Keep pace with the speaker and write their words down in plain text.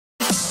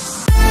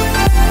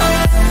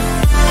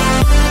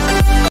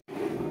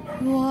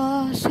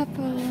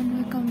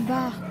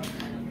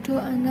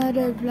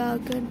another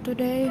vlog, and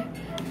today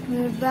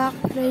we're back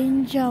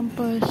playing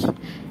jumpers.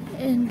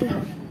 And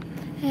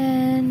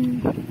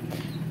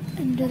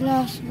in the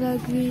last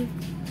vlog we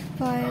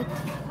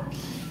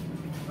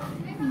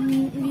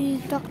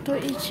talked to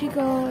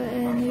Ichigo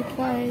and we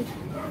fight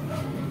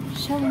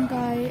some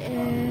guy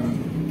and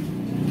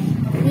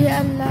we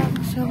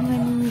unlocked so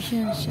many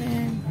missions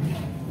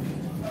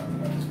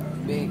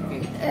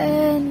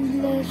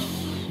and let's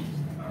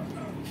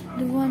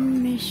do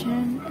one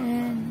mission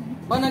and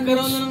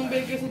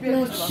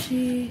let's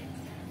see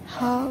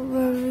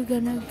where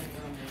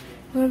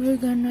we're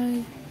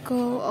gonna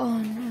go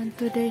on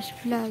today's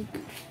vlog.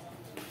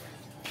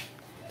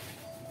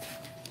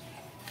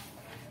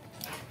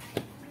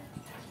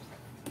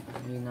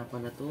 Ayun na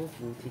pala to,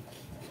 putik.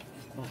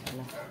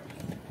 Bakla.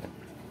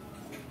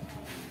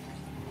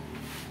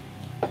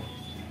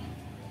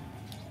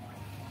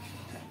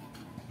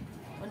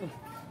 Ano?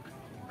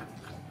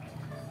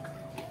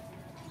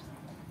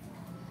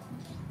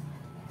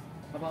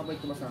 Mababay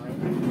ito ba sa akin?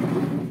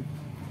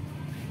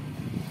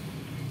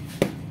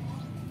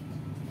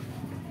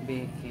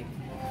 Beke.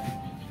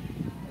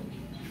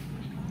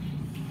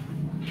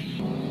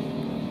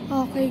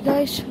 Okay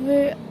guys,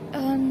 we're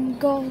on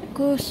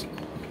Goku's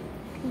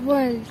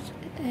world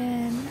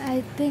and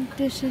I think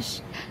this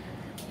is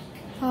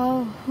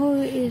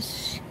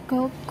who's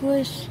Goku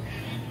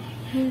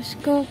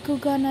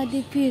gonna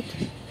defeat?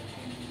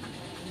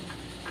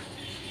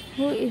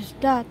 Who is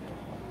that?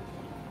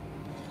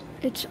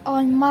 It's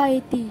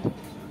Almighty.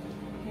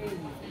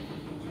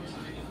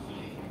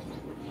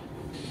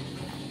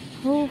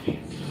 Who?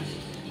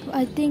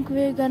 I think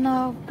we're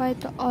gonna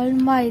fight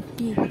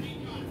Almighty.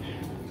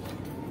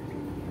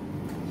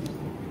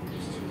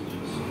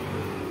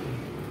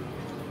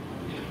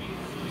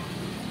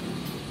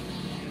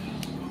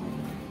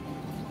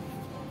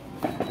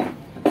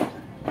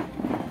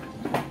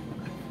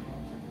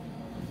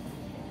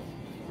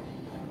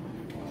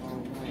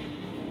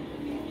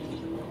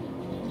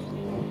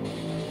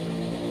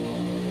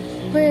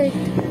 Wait,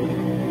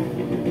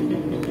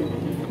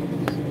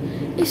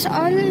 is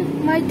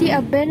Almighty a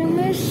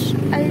venomous?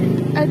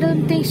 I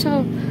don't think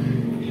so,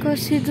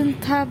 cause he don't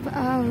have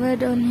a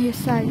red on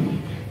his side,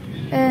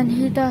 and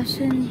he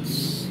doesn't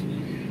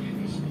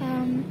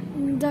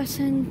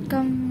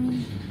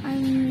come. I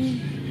mean,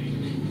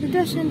 he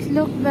doesn't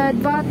look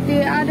bad, but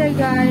the other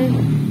guy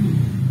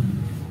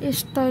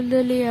is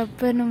totally a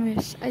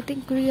venomous. I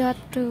think we have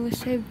to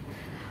save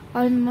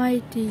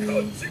Almighty.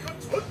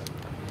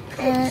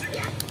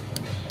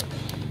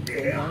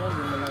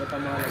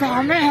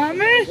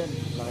 Kamehame!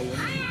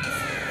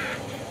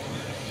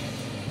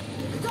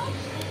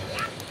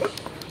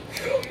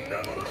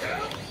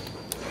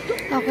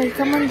 Okay,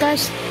 come on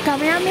guys.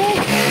 Kamehame!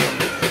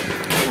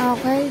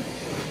 Okay.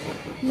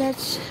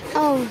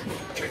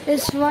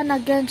 It's 1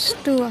 against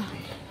 2.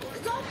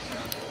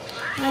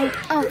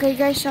 Okay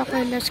guys,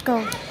 okay, let's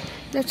go.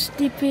 Let's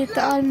defeat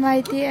the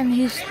Almighty and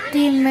his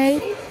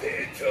teammate.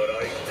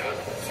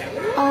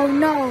 Oh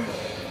no!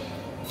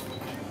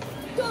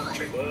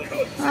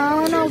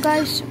 Oh no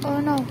guys, oh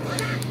no.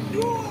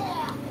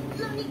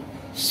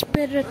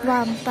 Spirit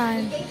bomb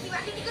time.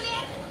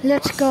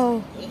 Let's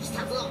go.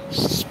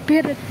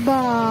 Spirit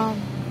bomb.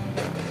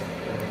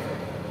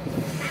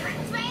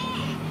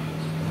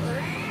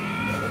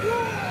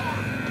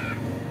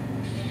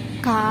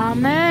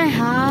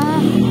 Kamehame.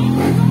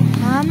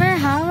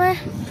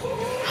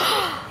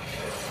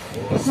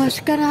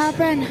 What's gonna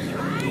happen?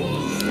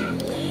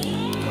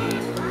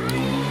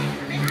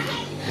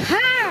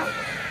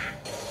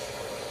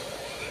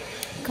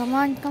 Come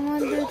on,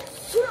 dude.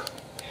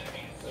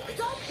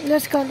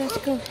 Let's go.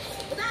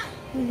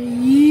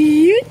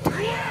 Yeet.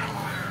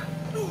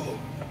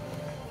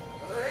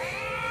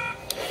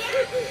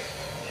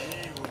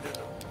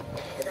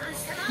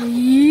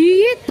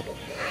 Yeet.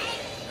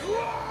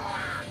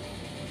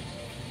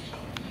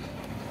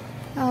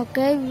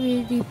 Okay,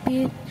 we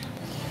defeat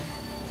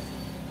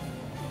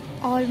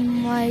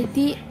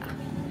Almighty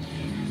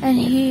and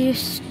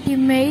his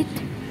teammate,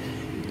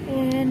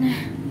 and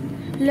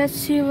let's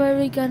see where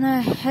we're gonna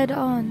head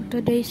on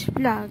today's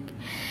vlog.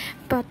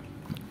 But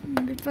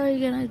before we're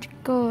gonna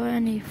go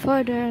any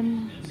further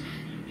in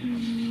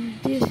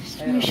this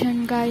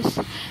mission guys,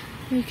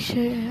 make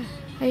sure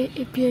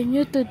if you're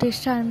new to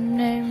this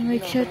channel,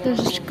 make sure to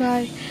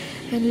subscribe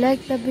and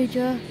like the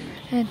video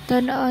and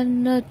turn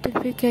on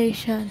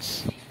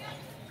notifications.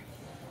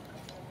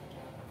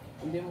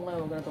 Hindi mo kaya,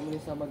 huwag na ito muli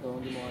Sabado,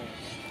 hindi mo kaya.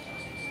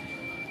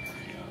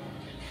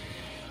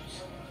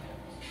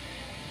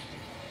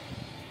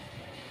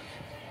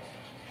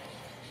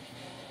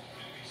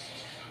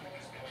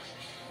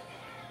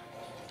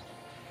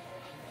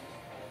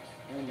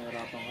 Ayun,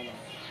 nahirapan ka lang.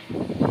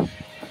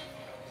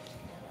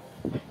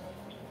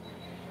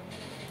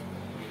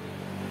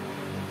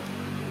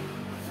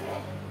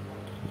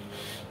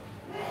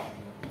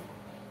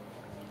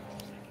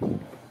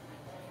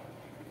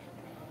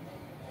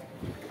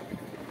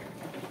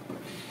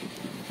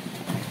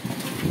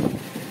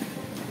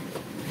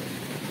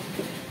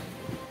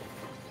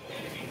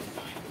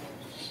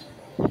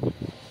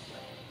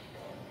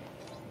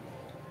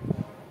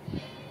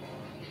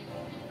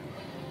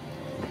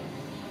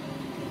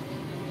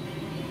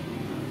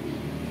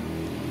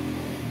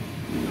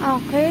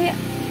 Okay,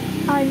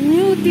 a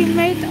new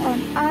teammate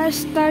on our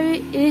story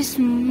is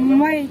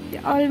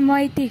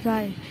Almighty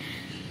Guy.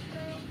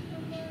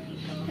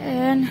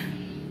 And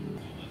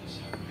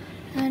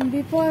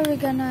before we're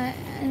gonna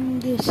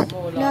end this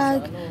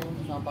vlog,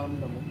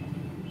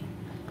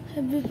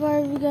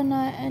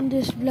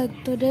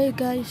 today,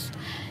 guys,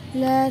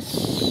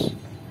 let's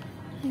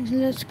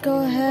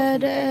go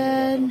ahead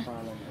and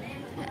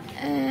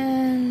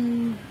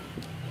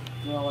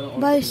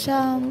buy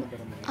some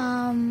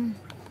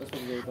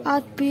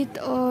outfit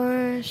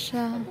or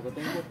some.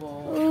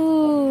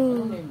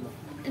 Ooh,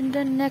 in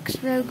the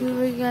next vlog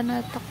we're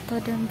gonna talk to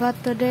them, but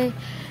today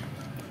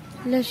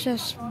let's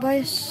just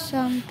buy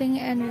something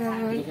and we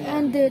will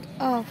end it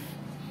off.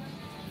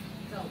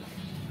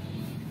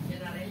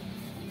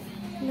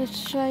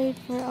 Let's try it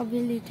for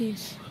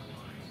abilities.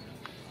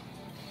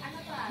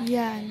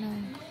 Yeah, no.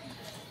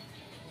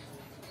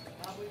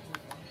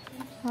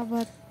 How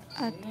about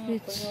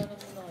outfits?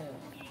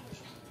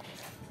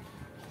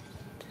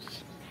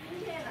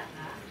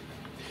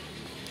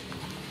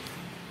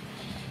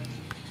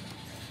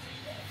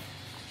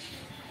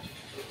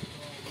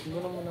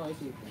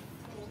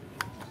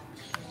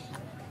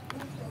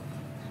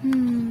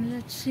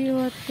 Let's see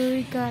what do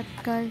we got,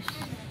 guys.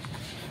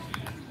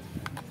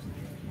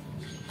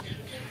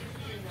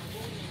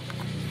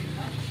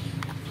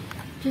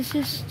 This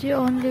is the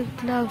only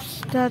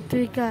gloves that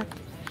we got.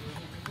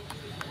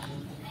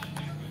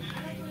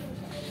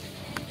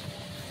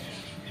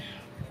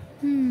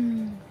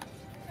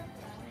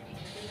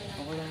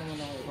 Okay lang naman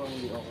ako, ikaw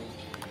hindi okay.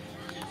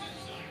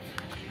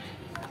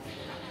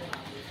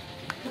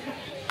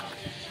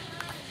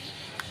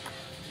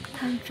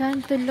 I'm trying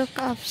to look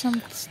up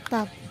some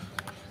stuff.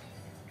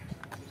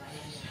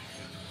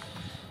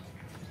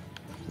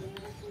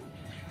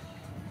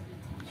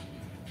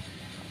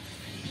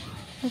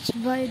 Let's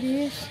buy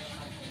this.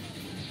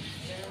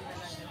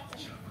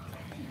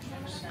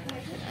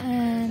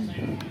 And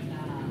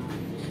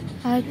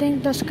I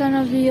think that's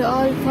gonna be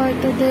all for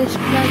today's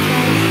vlog,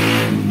 guys.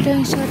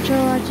 Thanks for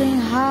watching.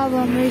 Have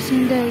an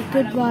amazing day.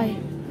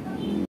 Goodbye.